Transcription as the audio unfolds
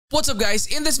What's up guys?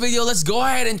 In this video, let's go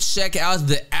ahead and check out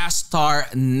the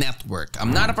Astar network.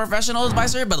 I'm not a professional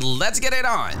advisor, but let's get it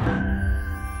on.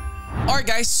 Alright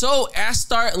guys, so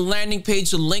Astar landing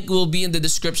page link will be in the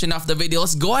description of the video.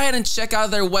 Let's go ahead and check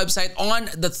out their website on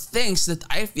the things that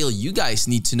I feel you guys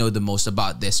need to know the most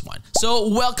about this one. So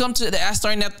welcome to the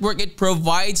Astar network. It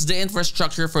provides the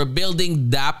infrastructure for building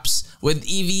dApps with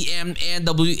EVM and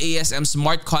WASM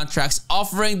smart contracts,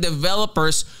 offering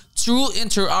developers true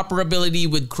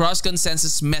interoperability with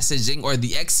cross-consensus messaging, or the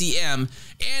XCM,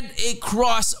 and a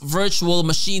cross-virtual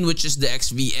machine, which is the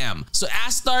XVM. So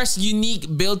Astar's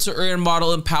unique build-to-earn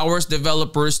model empowers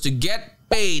developers to get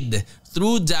paid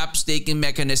through dApp staking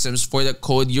mechanisms for the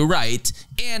code you write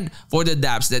and for the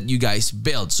dApps that you guys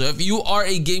build. So if you are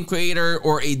a game creator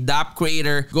or a dApp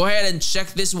creator, go ahead and check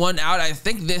this one out. I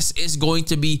think this is going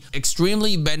to be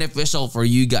extremely beneficial for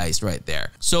you guys right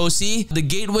there. So see, the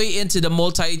gateway into the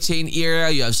multi-chain era,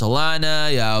 you have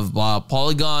Solana, you have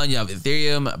Polygon, you have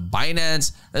Ethereum,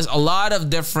 Binance. There's a lot of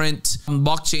different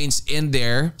blockchains in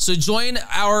there. So join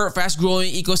our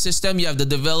fast-growing ecosystem. You have the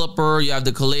developer, you have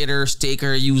the collator,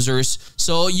 staker, users.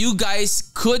 So you guys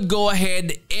could go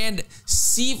ahead and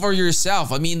see for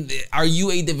yourself. I mean, are you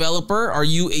a developer? Are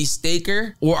you a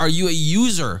staker? Or are you a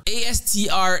user?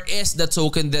 ASTR is the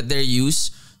token that they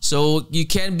use. So you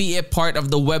can be a part of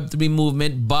the Web3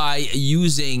 movement by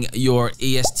using your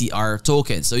ASTR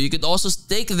token. So you could also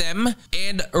stake them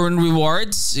and earn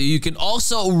rewards. So you can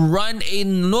also run a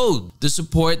node to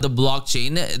support the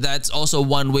blockchain. That's also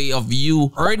one way of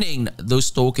you earning those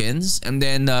tokens. And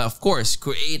then, of course,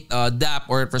 create a dApp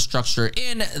or infrastructure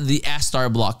in the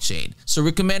Astar blockchain. So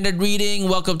recommended reading.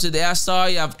 Welcome to the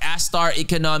Astar. You have Astar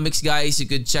Economics, guys. You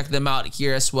could check them out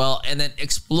here as well. And then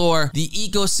explore the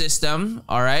ecosystem.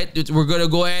 All right. We're going to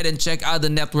go ahead and check out the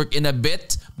network in a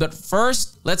bit. But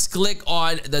first, let's click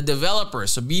on the developer.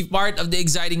 So be part of the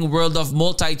exciting world of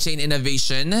multi-chain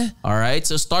innovation. All right,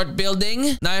 so start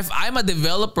building. Now, if I'm a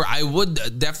developer, I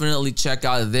would definitely check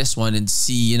out this one and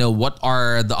see, what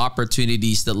are the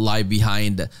opportunities that lie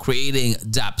behind creating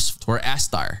dApps for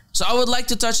Astar. So I would like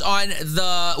to touch on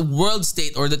the world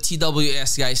state, or the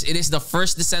TWS, guys. It is the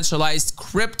first decentralized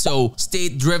crypto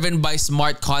state driven by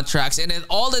smart contracts. And then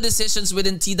all the decisions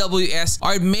within TWS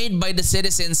are made by the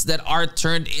citizens that are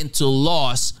turned into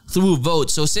laws through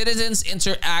votes. So citizens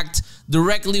interact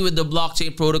directly with the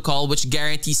blockchain protocol, which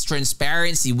guarantees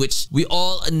transparency, which we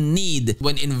all need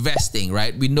when investing,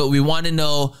 right? We want to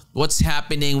know what's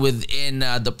happening within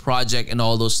the project and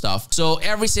all those stuff. So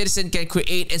every citizen can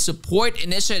create and support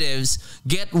initiatives,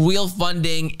 get real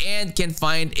funding, and can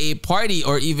find a party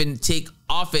or even take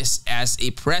office as a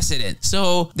president.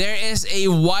 So there is a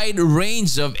wide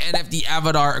range of NFT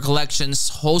avatar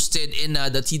collections hosted in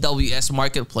the TWS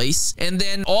marketplace, and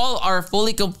then all are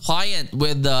fully compliant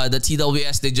with the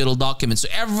TWS digital documents. So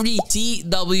every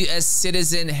TWS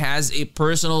citizen has a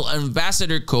personal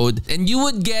ambassador code, and you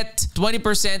would get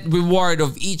 20% reward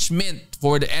of each mint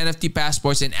for the NFT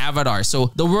passports and avatars.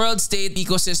 So the world state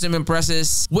ecosystem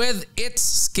impresses with its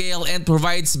scale and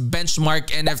provides benchmark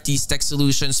NFTs tech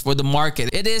solutions for the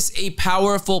market. It is a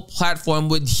powerful platform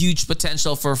with huge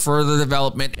potential for further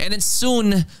development, and then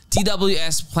soon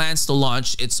TWS plans to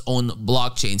launch its own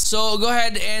blockchain. So go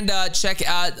ahead and check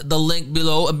out the link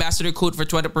below. Ambassador code for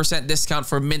 20% discount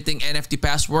for minting NFT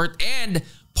passport, and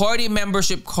party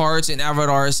membership cards and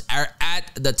avatars are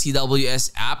at the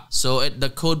TWS app. So the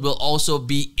code will also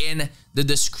be in the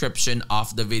description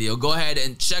of the video. Go ahead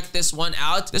and check this one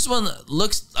out. This one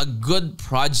looks a good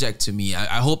project to me.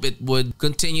 I hope it would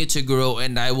continue to grow,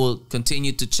 and I will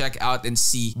continue to check out and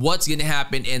see what's gonna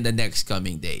happen in the next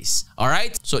coming days. All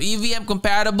right, so EVM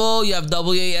compatible, you have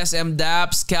WASM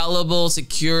dApp, scalable,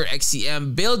 secure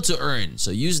XCM, build to earn.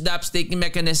 So use dApp staking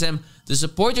mechanism to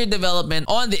support your development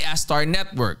on the Astar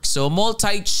network. So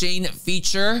multi-chain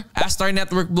feature, Astar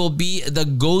network will be the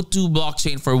go-to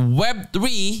blockchain for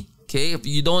Web3. Okay, if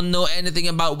you don't know anything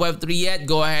about Web3 yet,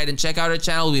 go ahead and check out our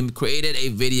channel. We created a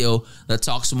video that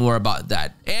talks more about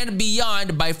that and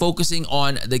beyond by focusing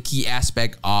on the key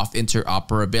aspect of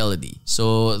interoperability.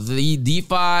 So the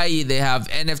DeFi, they have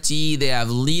NFT, they have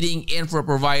leading infra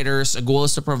providers. A goal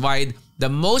is to provide the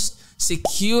most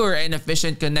secure and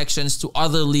efficient connections to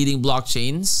other leading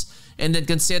blockchains. And then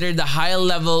consider the high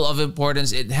level of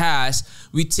importance it has.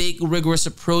 We take a rigorous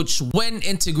approach when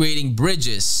integrating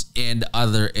bridges and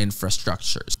other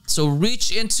infrastructures. So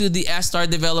reach into the Astar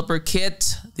developer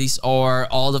kit. These are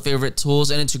all the favorite tools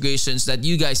and integrations that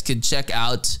you guys could check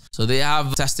out. So they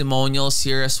have testimonials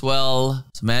here as well.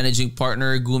 So managing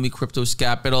partner, Gumi Cryptos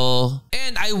Capital.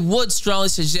 And I would strongly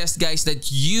suggest, guys,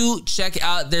 that you check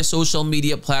out their social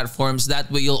media platforms.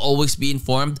 That way you'll always be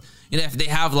informed. you know, if they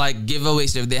have like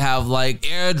giveaways, if they have like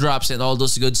airdrops and all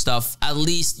those good stuff, at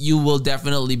least you will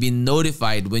definitely be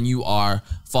notified when you are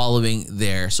following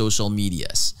their social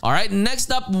medias. All right,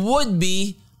 next up would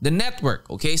be the network.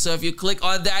 Okay, so if you click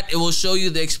on that, it will show you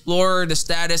the Explorer, the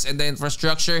status, and the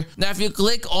infrastructure. Now, if you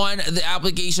click on the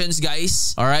applications,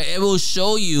 guys, all right, it will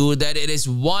show you that it is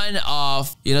one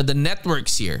of, you know, the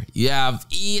networks here. You have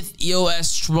ETH,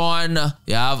 EOS, Tron.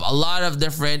 You have a lot of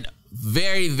different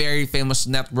very, very famous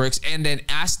networks, and then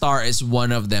Astar is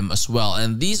one of them as well.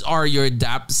 And these are your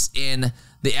dApps in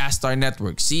the Astar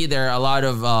network. See, there are a lot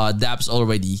of dApps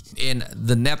already in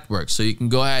the network. So you can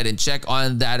go ahead and check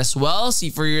on that as well. See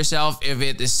for yourself if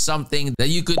it is something that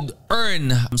you could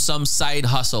earn some side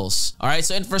hustles. All right,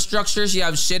 so infrastructures, you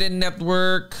have Shiden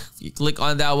Network. If you click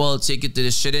on that, will take you to the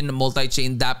Shiden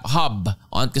Multi-Chain dApp Hub.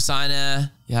 On Kasana,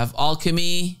 you have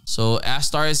Alchemy. So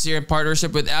Astar is here in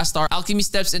partnership with Astar. Alchemy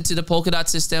steps into the Polkadot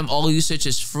system. All usage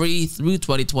is free through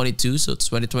 2022. So it's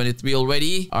 2023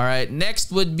 already. All right,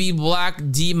 next would be Black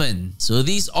Demon. So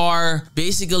these are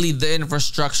basically the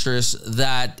infrastructures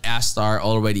that Astar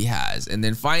already has. And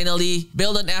then finally,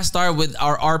 build on Astar with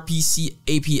our RPC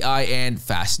API and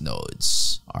fast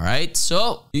nodes. All right,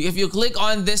 so if you click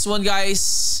on this one,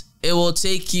 guys, it will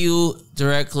take you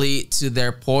directly to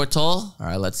their portal. All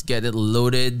right, let's get it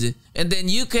loaded. And then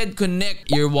you can connect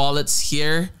your wallets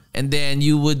here. And then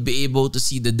you would be able to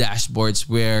see the dashboards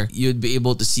where you'd be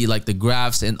able to see like the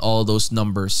graphs and all those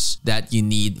numbers that you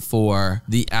need for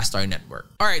the Astar network.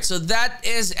 All right, so that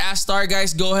is Astar,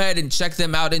 guys. Go ahead and check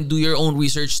them out and do your own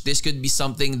research. This could be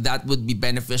something that would be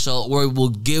beneficial or will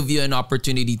give you an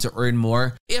opportunity to earn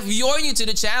more. If you're new to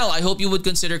the channel, I hope you would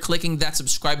consider clicking that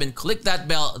subscribe and click that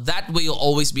bell. That way you'll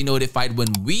always be notified when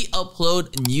we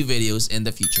upload new videos in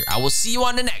the future. I will see you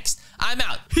on the next. I'm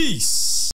out. Peace.